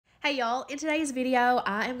Hey y'all, in today's video,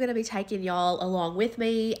 I am going to be taking y'all along with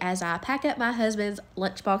me as I pack up my husband's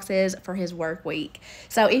lunch boxes for his work week.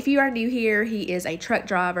 So if you are new here, he is a truck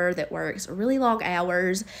driver that works really long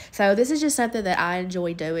hours. So this is just something that I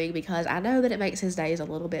enjoy doing because I know that it makes his days a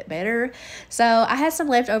little bit better. So I had some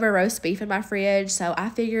leftover roast beef in my fridge, so I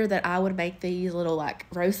figured that I would make these little like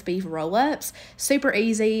roast beef roll-ups. Super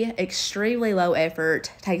easy, extremely low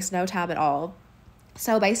effort, takes no time at all.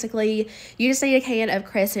 So basically, you just need a can of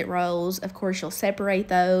crescent rolls. Of course, you'll separate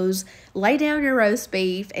those, lay down your roast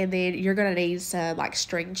beef, and then you're going to need some like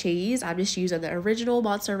string cheese. I'm just using the original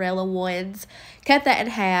mozzarella ones. Cut that in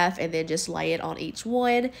half and then just lay it on each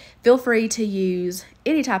one. Feel free to use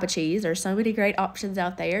any type of cheese. There's so many great options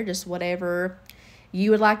out there, just whatever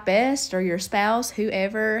you would like best, or your spouse,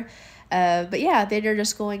 whoever. But yeah, then you're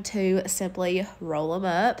just going to simply roll them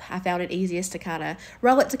up. I found it easiest to kind of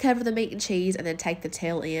roll it to cover the meat and cheese and then take the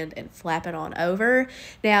tail end and flap it on over.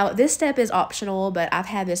 Now, this step is optional, but I've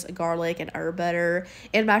had this garlic and herb butter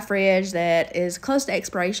in my fridge that is close to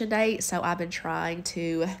expiration date, so I've been trying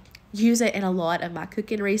to use it in a lot of my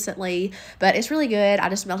cooking recently, but it's really good. I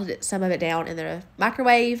just melted some of it down in the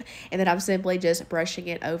microwave, and then I'm simply just brushing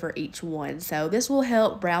it over each one. So this will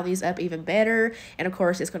help brown these up even better, and of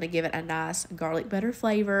course it's going to give it a nice garlic butter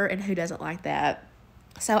flavor, and who doesn't like that?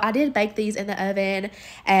 So I did bake these in the oven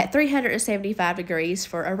at 375 degrees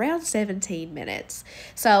for around 17 minutes.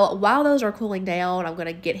 So while those are cooling down, I'm going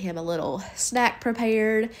to get him a little snack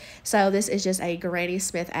prepared. So this is just a Granny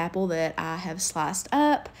Smith apple that I have sliced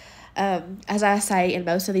up. As I say in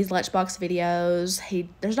most of these lunchbox videos,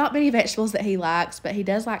 there's not many vegetables that he likes, but he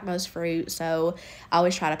does like most fruit, so I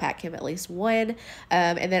always try to pack him at least one.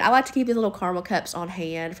 And then I like to keep these little caramel cups on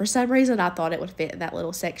hand. For some reason, I thought it would fit in that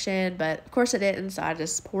little section, but of course it didn't, so I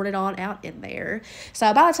just poured it on out in there.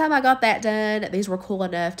 So by the time I got that done, these were cool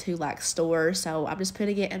enough to like store, so I'm just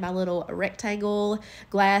putting it in my little rectangle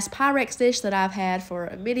glass Pyrex dish that I've had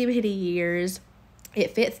for many, many years.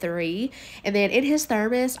 It fit 3. And then in his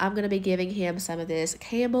thermos, I'm going to be giving him some of this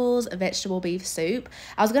Campbell's vegetable beef soup.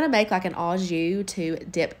 I was going to make like an au jus to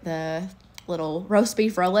dip the little roast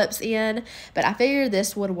beef roll-ups in, but I figured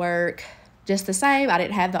this would work just the same. I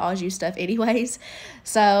didn't have the au jus stuff anyways.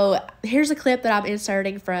 So here's a clip that I'm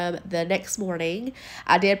inserting from the next morning.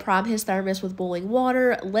 I did prime his thermos with boiling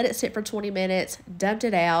water, let it sit for 20 minutes, dumped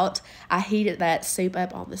it out. I heated that soup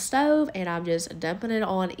up on the stove, and I'm just dumping it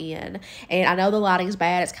on in. And I know the lighting's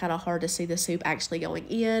bad. It's kind of hard to see the soup actually going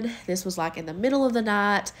in. This was like in the middle of the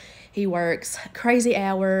night. He works crazy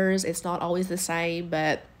hours. It's not always the same,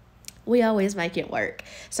 but we always make it work.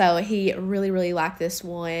 So he really liked this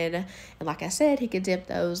one. And like I said, he could dip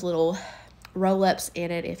those little roll-ups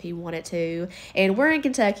in it if he wanted to. And we're in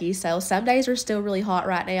Kentucky, so some days are still really hot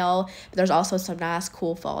right now, but there's also some nice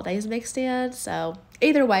cool fall days mixed in. So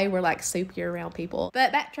either way, we're like soup year-round people.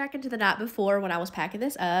 But backtracking to the night before when I was packing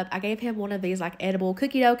this up, I gave him one of these like edible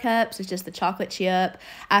cookie dough cups. It's just the chocolate chip.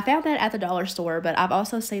 I found that at the dollar store, but I've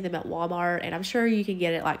also seen them at Walmart, and I'm sure you can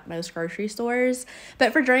get it like most grocery stores.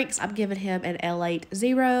 But for drinks, I'm giving him an L8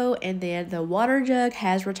 Zero, and then the water jug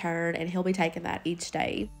has returned, and he'll be taking that each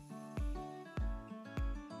day.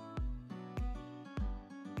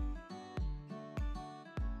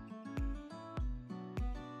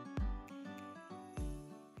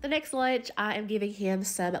 The next lunch, I am giving him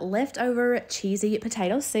some leftover cheesy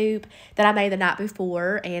potato soup that I made the night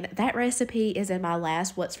before, and that recipe is in my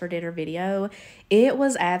last What's for Dinner video. It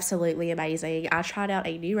was absolutely amazing. I tried out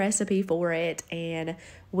a new recipe for it, and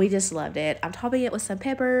we just loved it. I'm topping it with some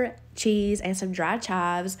pepper, cheese, and some dried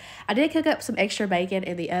chives. I did cook up some extra bacon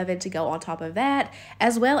in the oven to go on top of that,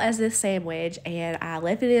 as well as this sandwich, and I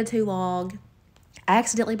left it in too long. I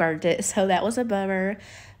accidentally burned it, so that was a bummer,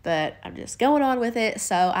 but I'm just going on with it.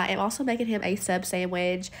 So I am also making him a sub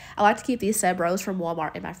sandwich. I like to keep these sub rolls from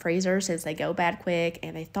Walmart in my freezer since they go bad quick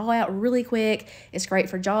and they thaw out really quick. It's great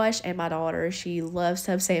for Josh and my daughter. She loves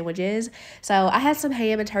sub sandwiches. So I had some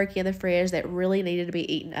ham and turkey in the fridge that really needed to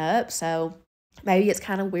be eaten up, so maybe it's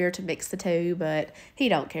kind of weird to mix the two, but he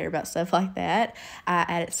don't care about stuff like that. I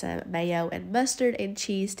added some mayo and mustard and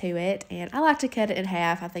cheese to it, and I like to cut it in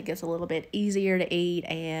half. I think it's a little bit easier to eat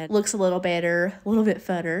and looks a little better, a little bit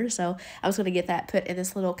funner. So I was going to get that put in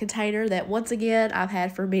this little container that, once again, I've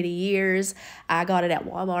had for many years. I got it at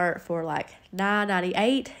Walmart for like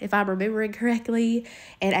 $9.98 if I'm remembering correctly.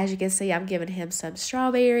 And as you can see, I'm giving him some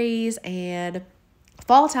strawberries and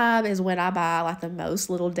Fall time is when I buy like the most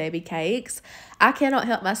Little Debbie cakes. I cannot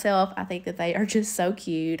help myself. I think that they are just so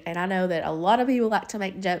cute. And I know that a lot of people like to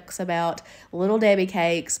make jokes about Little Debbie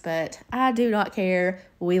cakes, but I do not care.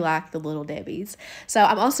 We like the Little Debbies. So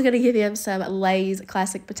I'm also going to give him some Lay's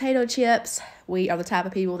classic potato chips. We are the type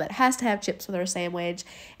of people that has to have chips with our sandwich.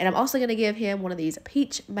 And I'm also going to give him one of these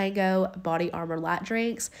peach mango body armor light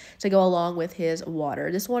drinks to go along with his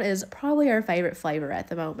water. This one is probably our favorite flavor at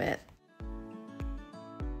the moment.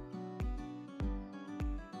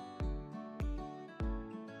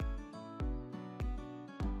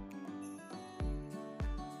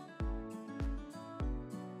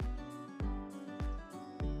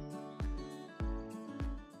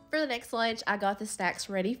 For the next lunch, I got the snacks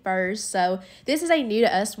ready first. So this is a new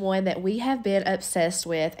to us one that we have been obsessed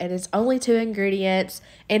with, and it's only 2 ingredients.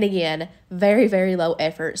 And again, very, very low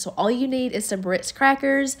effort. So all you need is some Ritz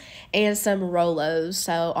crackers and some Rolos.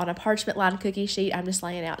 So on a parchment lined cookie sheet, I'm just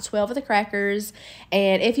laying out 12 of the crackers.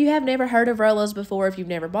 And if you have never heard of Rolos before, if you've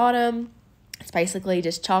never bought them, it's basically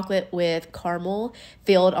just chocolate with caramel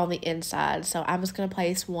filled on the inside. So I'm just going to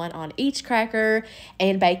place one on each cracker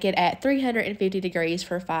and bake it at 350 degrees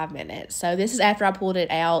for 5 minutes. So this is after I pulled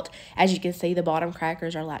it out. As you can see, the bottom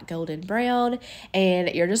crackers are like golden brown. And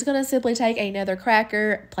you're just going to simply take another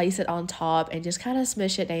cracker, place it on top, and just kind of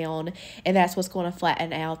smush it down. And that's what's going to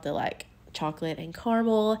flatten out the like chocolate and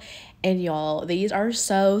caramel. And y'all, these are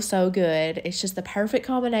so good. It's just the perfect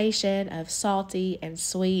combination of salty and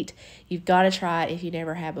sweet. You've got to try it if you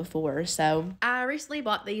never have before. So I recently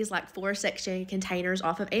bought these like 4-section containers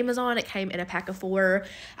off of Amazon. It came in a pack of 4.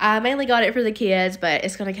 I mainly got it for the kids, but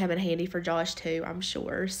it's going to come in handy for Josh too, I'm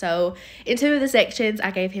sure. So in 2 of the sections, I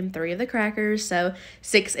gave him 3 of the crackers, so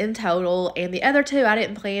 6 in total. And the other 2 I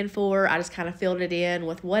didn't plan for. I just kind of filled it in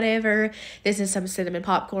with whatever. This is some cinnamon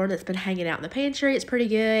popcorn that's been hanging out in the pantry. It's pretty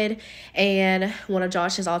good. And one of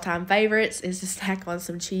Josh's all-time favorites is to snack on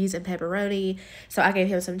some cheese and pepperoni. So I gave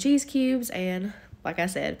him some cheese cubes and, like I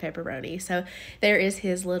said, pepperoni. So there is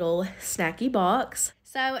his little snacky box.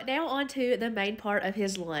 So now on to the main part of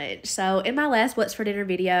his lunch. So in my last What's for Dinner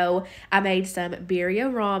video, I made some birria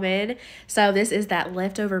ramen. So this is that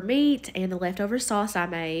leftover meat and the leftover sauce I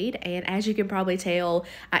made. And as you can probably tell,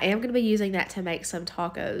 I am going to be using that to make some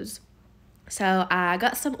tacos. So I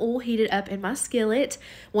got some oil heated up in my skillet.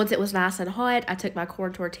 Once it was nice and hot, I took my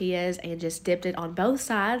corn tortillas and just dipped it on both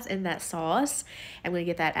sides in that sauce. I'm going to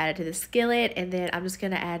get that added to the skillet, and then I'm just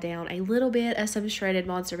going to add down a little bit of some shredded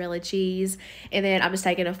mozzarella cheese, and then I'm just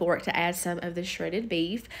taking a fork to add some of the shredded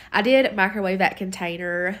beef. I did microwave that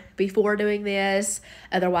container before doing this,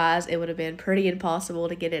 otherwise it would have been pretty impossible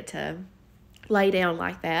to get it to lay down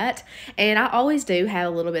like that. And I always do have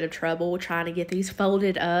a little bit of trouble trying to get these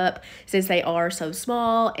folded up since they are so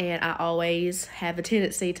small, and I always have a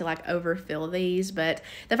tendency to like overfill these, but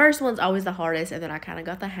the first one's always the hardest, and then I kind of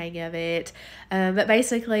got the hang of it. But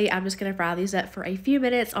basically I'm just going to fry these up for a few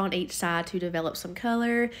minutes on each side to develop some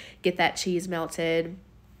color, get that cheese melted.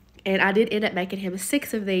 And I did end up making him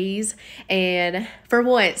 6 of these, and for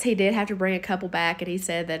once he did have to bring a couple back, and he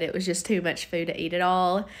said that it was just too much food to eat it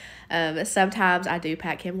all. Sometimes I do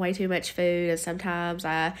pack him way too much food, and sometimes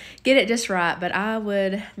I get it just right, but I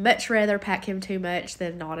would much rather pack him too much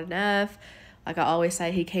than not enough. Like I always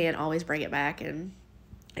say, he can always bring it back, and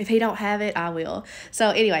if he don't have it, I will.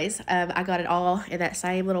 So anyways, I got it all in that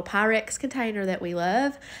same little Pyrex container that we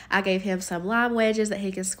love. I gave him some lime wedges that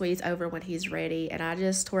he can squeeze over when he's ready. And I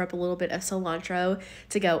just tore up a little bit of cilantro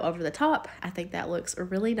to go over the top. I think that looks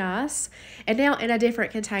really nice. And now in a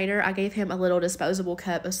different container, I gave him a little disposable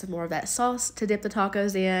cup of some more of that sauce to dip the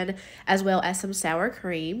tacos in, as well as some sour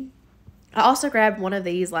cream. I also grabbed one of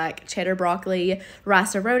these like cheddar broccoli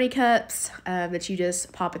rice-a-roni cups that you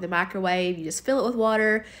just pop in the microwave. You just fill it with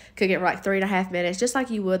water, cook it for like 3.5 minutes, just like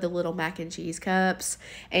you would the little mac and cheese cups.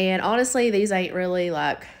 And honestly, these ain't really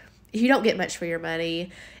like, you don't get much for your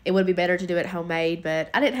money. It would be better to do it homemade, but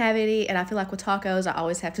I didn't have any, and I feel like with tacos, I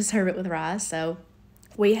always have to serve it with rice. So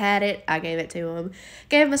we had it. I gave it to him.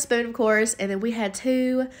 Gave him a spoon, of course, and then we had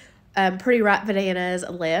 2 pretty ripe bananas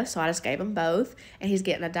left, so I just gave him both, and he's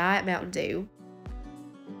getting a Diet Mountain Dew.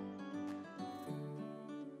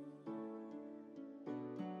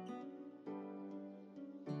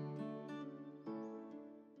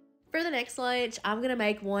 For the next lunch, I'm going to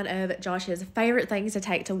make one of Josh's favorite things to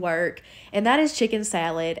take to work, and that is chicken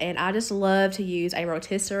salad. And I just love to use a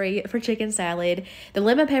rotisserie for chicken salad. The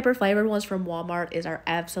lemon pepper flavored ones from Walmart is our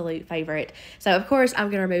absolute favorite. So, of course, I'm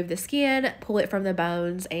going to remove the skin, pull it from the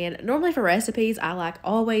bones, and normally for recipes, I like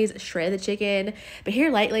always shred the chicken. But here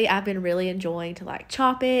lately, I've been really enjoying to like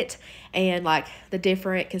chop it and like the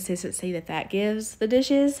different consistency that gives the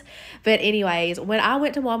dishes. But anyways, when I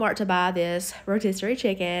went to Walmart to buy this rotisserie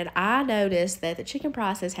chicken, I noticed that the chicken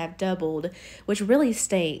prices have doubled, which really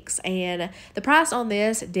stinks. And the price on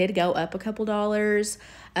this did go up a couple dollars.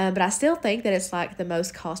 But I still think that it's like the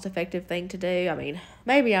most cost effective thing to do. I mean,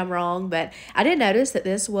 maybe I'm wrong, but I did notice that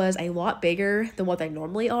this was a lot bigger than what they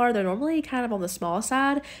normally are. They're normally kind of on the small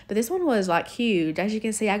side, but this one was like huge. As you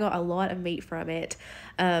can see, I got a lot of meat from it.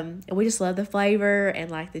 And we just love the flavor and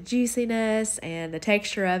like the juiciness and the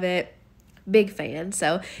texture of it. Big fan.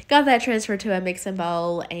 So got that transferred to a mixing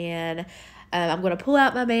bowl, and I'm going to pull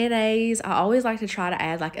out my mayonnaise. I always like to try to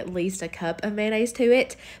add like at least a cup of mayonnaise to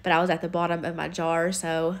it, but I was at the bottom of my jar,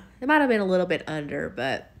 so it might have been a little bit under,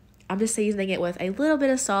 but I'm just seasoning it with a little bit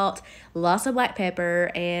of salt, lots of black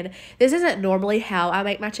pepper, and this isn't normally how I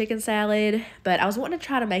make my chicken salad, but I was wanting to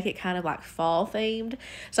try to make it kind of like fall themed.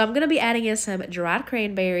 So I'm going to be adding in some dried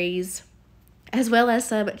cranberries, as well as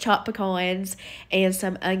some chopped pecans and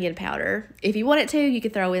some onion powder. If you wanted to, you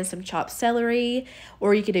could throw in some chopped celery,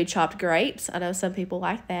 or you could do chopped grapes. I know some people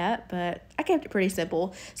like that, but I kept it pretty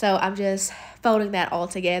simple. So I'm just folding that all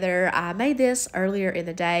together. I made this earlier in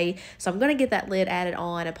the day, so I'm going to get that lid added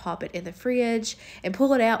on and pop it in the fridge and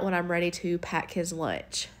pull it out when I'm ready to pack his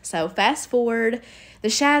lunch. So fast forward, the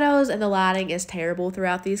shadows and the lighting is terrible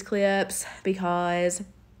throughout these clips because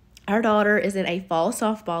our daughter is in a fall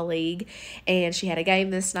softball league, and she had a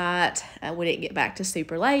game this night. We didn't get back to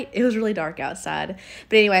super late. It was really dark outside.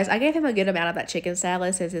 But anyways, I gave him a good amount of that chicken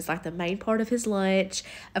salad since it's like the main part of his lunch.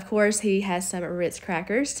 Of course, he has some Ritz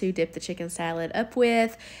crackers to dip the chicken salad up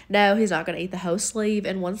with. No, he's not going to eat the whole sleeve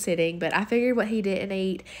in one sitting, but I figured what he didn't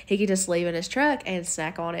eat, he could just leave in his truck and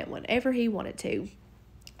snack on it whenever he wanted to.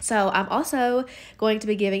 So I'm also going to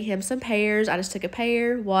be giving him some pears. I just took a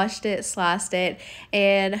pear, washed it, sliced it,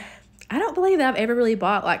 and I don't believe that I've ever really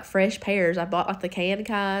bought like fresh pears. I bought like the canned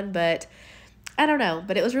kind, but I don't know.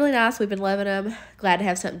 But it was really nice. We've been loving them. Glad to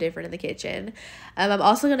have something different in the kitchen. I'm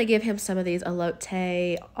also going to give him some of these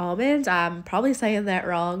elote almonds. I'm probably saying that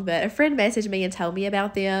wrong, but a friend messaged me and told me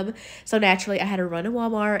about them. So naturally, I had to run to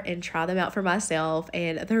Walmart and try them out for myself,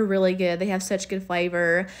 and they're really good. They have such good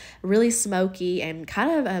flavor, really smoky and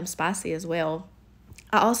kind of spicy as well.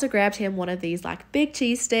 I also grabbed him one of these like big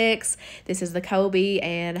cheese sticks. This is the Kobe,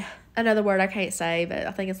 and another word I can't say, but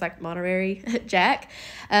I think it's like Monterey Jack.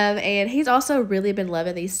 And he's also really been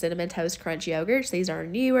loving these Cinnamon Toast Crunch yogurts. These are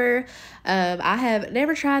newer. I have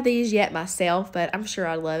never tried these yet myself, but I'm sure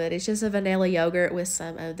I love it. It's just a vanilla yogurt with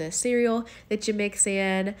some of the cereal that you mix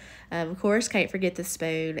in. Of course, can't forget the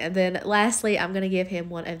spoon. And then lastly, I'm going to give him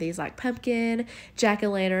one of these like pumpkin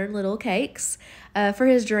jack-o'-lantern little cakes. For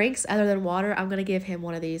his drinks, other than water, I'm going to give him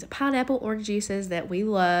one of these pineapple orange juices that we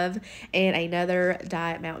love and another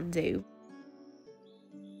Diet Mountain Dew.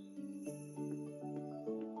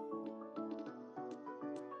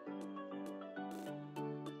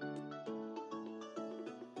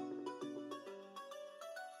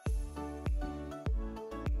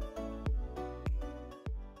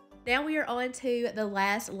 Now we are on to the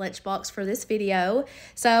last lunchbox for this video.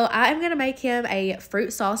 So I am going to make him a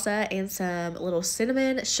fruit salsa and some little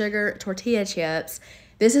cinnamon sugar tortilla chips.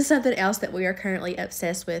 This is something else that we are currently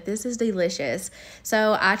obsessed with. This is delicious.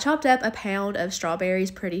 So I chopped up a pound of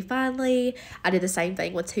strawberries pretty finely. I did the same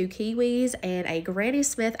thing with 2 kiwis and a Granny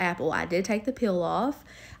Smith apple. I did take the peel off.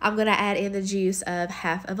 I'm going to add in the juice of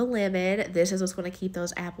half of a lemon. This is what's going to keep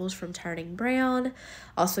those apples from turning brown.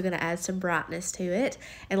 Also going to add some brightness to it.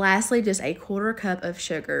 And lastly, just a 1/4 cup of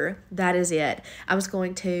sugar. That is it. I'm just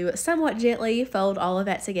going to somewhat gently fold all of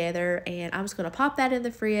that together, and I'm just going to pop that in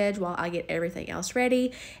the fridge while I get everything else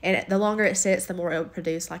ready. And the longer it sits, the more it will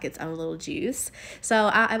produce like its own little juice. So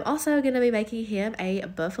I am also going to be making him a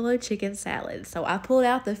buffalo chicken salad. So I pulled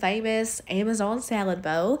out the famous Amazon salad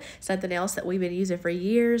bowl, something else that we've been using for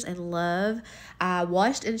years and love. I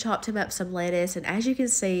washed and chopped him up some lettuce, and as you can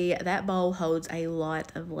see, that bowl holds a lot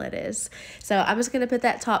of lettuce. So I'm just going to put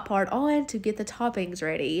that top part on to get the toppings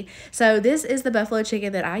ready. So this is the buffalo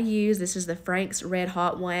chicken that I use. This is the Frank's Red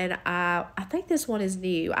Hot one. I think this one is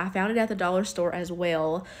new. I found it at the dollar store as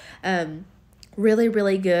well. Really,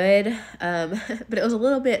 really good, but it was a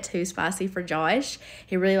little bit too spicy for Josh.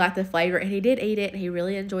 He really liked the flavor, and he did eat it, and he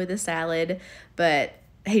really enjoyed the salad, but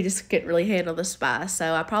he just couldn't really handle the spice.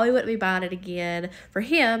 So I probably wouldn't be buying it again for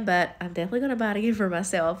him, but I'm definitely going to buy it again for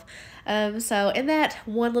myself. So in that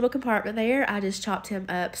one little compartment there, I just chopped him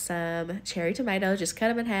up some cherry tomatoes, just cut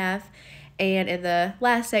them in half. And in the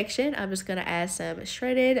last section, I'm just going to add some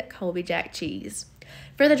shredded Colby Jack cheese.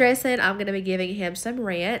 For the dressing, I'm going to be giving him some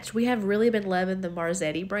ranch. We have really been loving the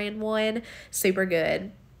Marzetti brand one. Super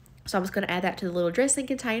good. So I'm just going to add that to the little dressing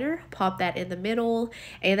container, pop that in the middle,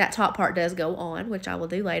 and that top part does go on, which I will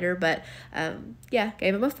do later, but yeah,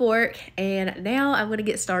 gave him a fork, and now I'm going to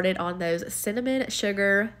get started on those cinnamon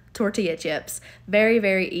sugar tortilla chips. Very,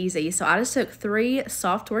 very easy. So I just took 3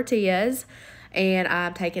 soft tortillas, and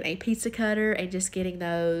I'm taking a pizza cutter and just getting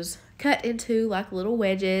those cut into like little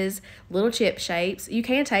wedges, little chip shapes. You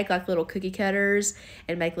can take like little cookie cutters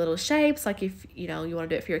and make little shapes, like if you know you want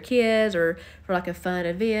to do it for your kids or for like a fun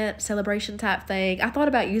event celebration type thing. I thought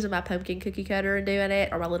about using my pumpkin cookie cutter and doing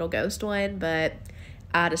it, or my little ghost one, but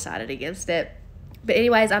I decided against it. But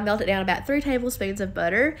anyways, I melted down about 3 tablespoons of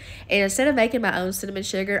butter, and instead of making my own cinnamon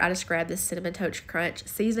sugar, I just grabbed this Cinnamon Toast Crunch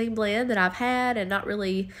seasoning blend that I've had and not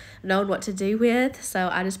really known what to do with, so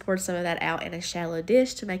I just poured some of that out in a shallow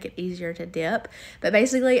dish to make it easier to dip. But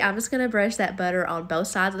basically, I'm just going to brush that butter on both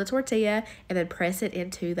sides of the tortilla and then press it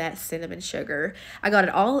into that cinnamon sugar. I got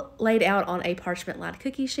it all laid out on a parchment-lined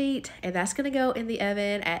cookie sheet, and that's going to go in the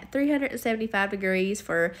oven at 375 degrees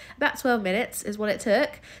for about 12 minutes is what it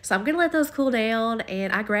took. So I'm going to let those cool down,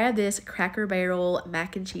 and I grabbed this Cracker Barrel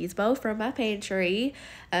mac and cheese bowl from my pantry.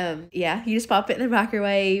 Yeah, you just pop it in the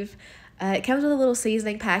microwave. It comes with a little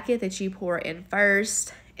seasoning packet that you pour in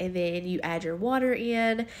first, and then you add your water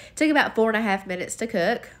in. It took about 4.5 minutes to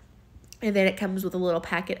cook. And then it comes with a little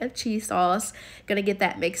packet of cheese sauce. Gonna get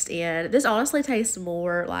that mixed in. This honestly tastes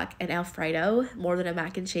more like an Alfredo more than a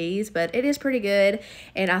mac and cheese, but it is pretty good.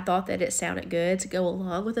 And I thought that it sounded good to go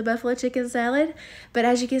along with the buffalo chicken salad. But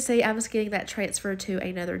as you can see, I'm just getting that transferred to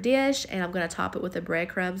another dish, and I'm gonna top it with the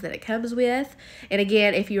breadcrumbs that it comes with. And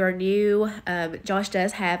again, if you are new, Josh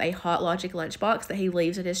does have a Hot Logic lunchbox that he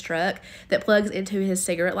leaves in his truck that plugs into his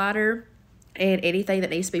cigarette lighter. And anything that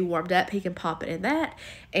needs to be warmed up, he can pop it in that,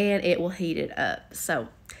 and it will heat it up. So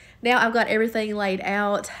now I've got everything laid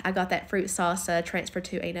out. I got that fruit salsa transferred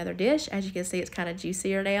to another dish. As you can see, it's kind of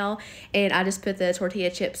juicier now. And I just put the tortilla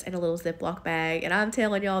chips in a little Ziploc bag. And I'm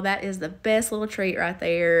telling y'all, that is the best little treat right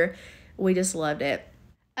there. We just loved it.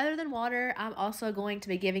 Other than water, I'm also going to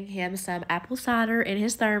be giving him some apple cider in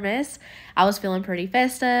his thermos. I was feeling pretty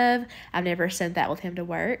festive. I've never sent that with him to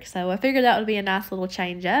work, so I figured that would be a nice little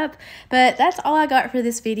change up. But that's all I got for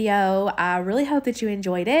this video. I really hope that you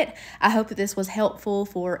enjoyed it. I hope that this was helpful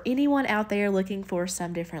for anyone out there looking for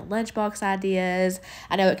some different lunchbox ideas.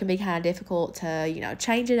 I know it can be kind of difficult to, you know,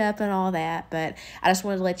 change it up and all that, but I just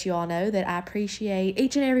wanted to let you all know that I appreciate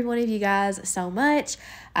each and every one of you guys so much.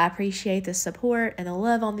 I appreciate the support and the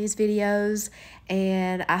love on these videos,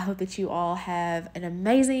 and I hope that you all have an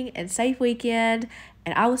amazing and safe weekend,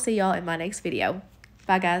 and I will see y'all in my next video.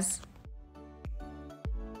 Bye, guys.